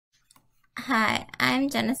Hi, I'm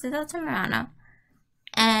Genesis Altamirano,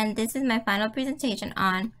 and this is my final presentation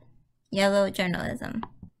on yellow journalism.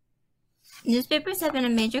 Newspapers have been a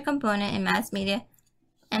major component in mass media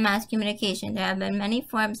and mass communication. There have been many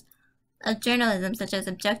forms of journalism, such as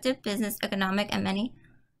objective, business, economic, and many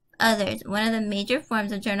others. One of the major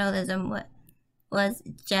forms of journalism was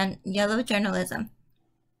yellow journalism.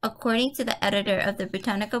 According to the editor of the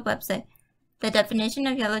Britannica website, the definition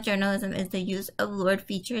of yellow journalism is the use of lurid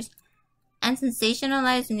features and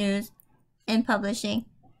sensationalized news in publishing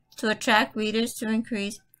to attract readers to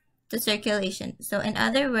increase the circulation. So in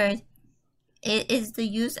other words, it is the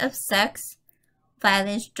use of sex,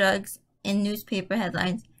 violence, drugs in newspaper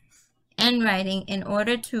headlines and writing in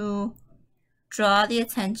order to draw the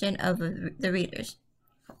attention of the readers.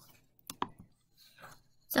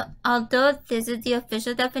 So although this is the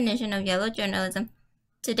official definition of yellow journalism,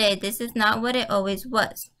 today this is not what it always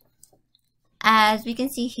was. As we can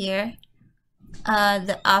see here,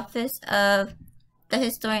 the office of the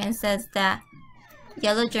historian says that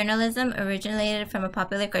yellow journalism originated from a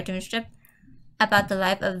popular cartoon strip about the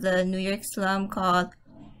life of the New York slum called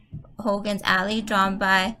Hogan's Alley, drawn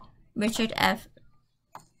by Richard F.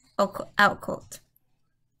 Outcault.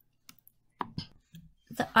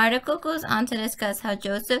 The article goes on to discuss how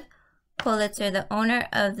Joseph Pulitzer, the owner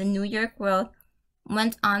of the New York World,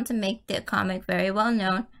 went on to make the comic very well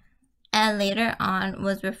known, and later on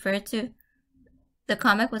the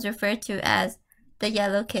comic was referred to as the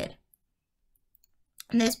Yellow Kid.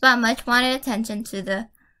 This brought much wanted attention to the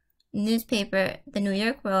newspaper, the New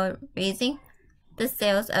York World, raising the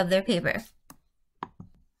sales of their paper.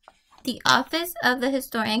 The office of the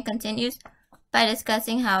historian continues by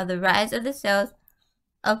discussing how the rise of the sales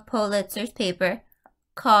of Pulitzer's paper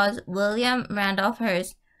caused William Randolph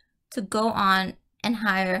Hearst to go on and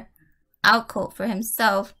hire Outcault for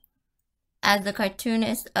himself as the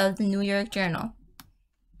cartoonist of the New York Journal.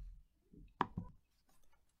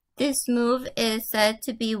 This move is said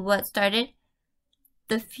to be what started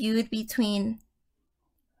the feud between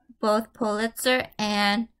both Pulitzer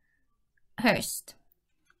and Hearst.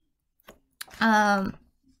 The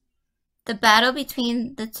battle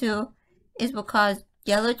between the two is what caused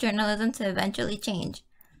yellow journalism to eventually change.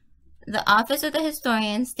 The office of the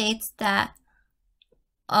historian states that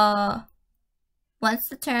once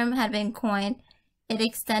the term had been coined, it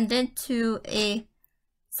extended to a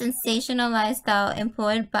sensationalized style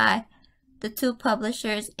employed by the two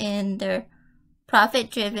publishers in their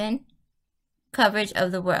profit-driven coverage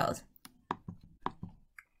of the world.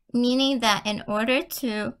 Meaning that in order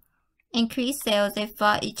to increase sales, they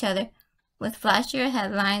fought each other with flashier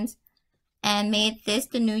headlines and made this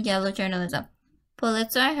the new yellow journalism.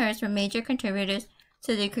 Pulitzer and Hearst were major contributors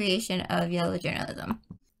to the creation of yellow journalism.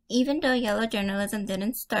 Even though yellow journalism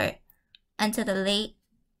didn't start until the late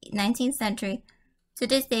 19th century, to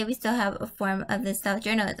this day we still have a form of this style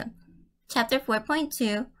journalism. Chapter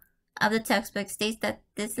 4.2 of the textbook states that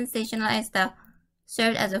this sensationalized style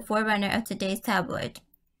served as a forerunner of today's tabloid.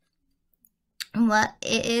 What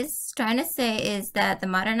it is trying to say is that the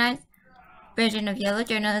modernized version of yellow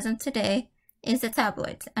journalism today is the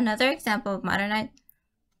tabloids. Another example of modernized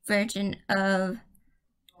version of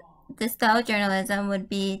this style of journalism would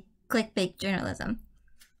be clickbait journalism.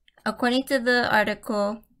 According to the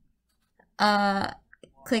article,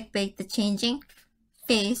 Clickbait, the Changing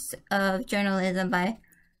Face of Journalism by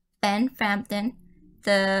Ben Frampton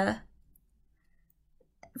from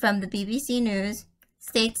the BBC News,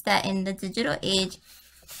 states that in the digital age,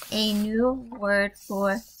 a new word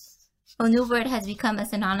has become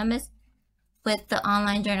synonymous with the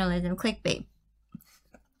online journalism, clickbait.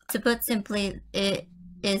 To put simply, it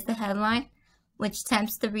is the headline which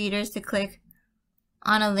tempts the readers to click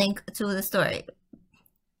on a link to the story.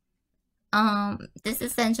 This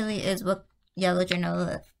essentially is what yellow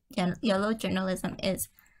journalism is.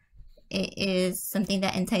 It is something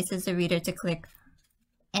that entices the reader to click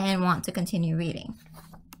and want to continue reading.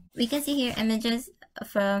 We can see here images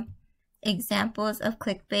from examples of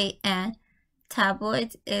clickbait and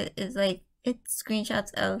tabloids. It's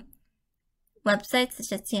screenshots of websites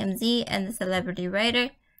such as TMZ and the Celebrity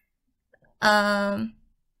Writer. Their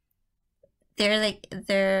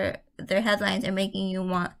headlines are making you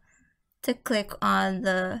want to click on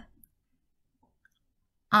the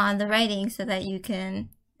writing so that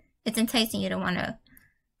it's enticing you to want to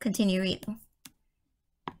continue reading.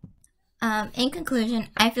 In conclusion,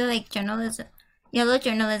 I feel like yellow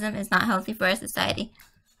journalism is not healthy for our society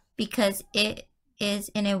because it is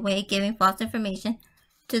in a way giving false information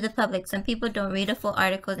to the public. Some people don't read the full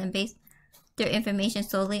articles and base their information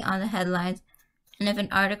solely on the headlines. And if an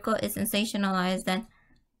article is sensationalized, then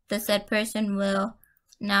the said person will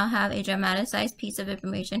now have a dramatized piece of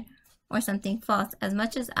information or something false. As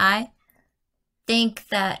much as I think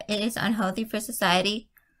that it is unhealthy for society,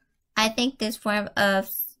 I think this form of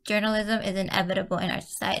journalism is inevitable in our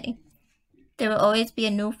society. There will always be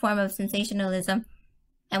a new form of sensationalism,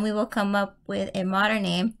 and we will come up with a modern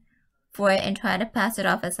name for it and try to pass it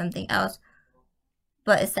off as something else,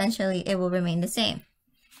 but essentially it will remain the same.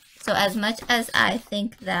 So as much as I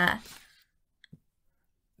think that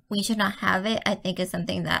we should not have it, I think it's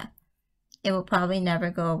something that it will probably never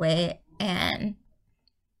go away, and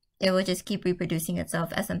it will just keep reproducing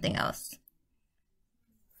itself as something else.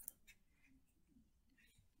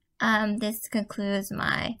 This concludes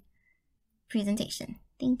my presentation.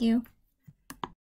 Thank you.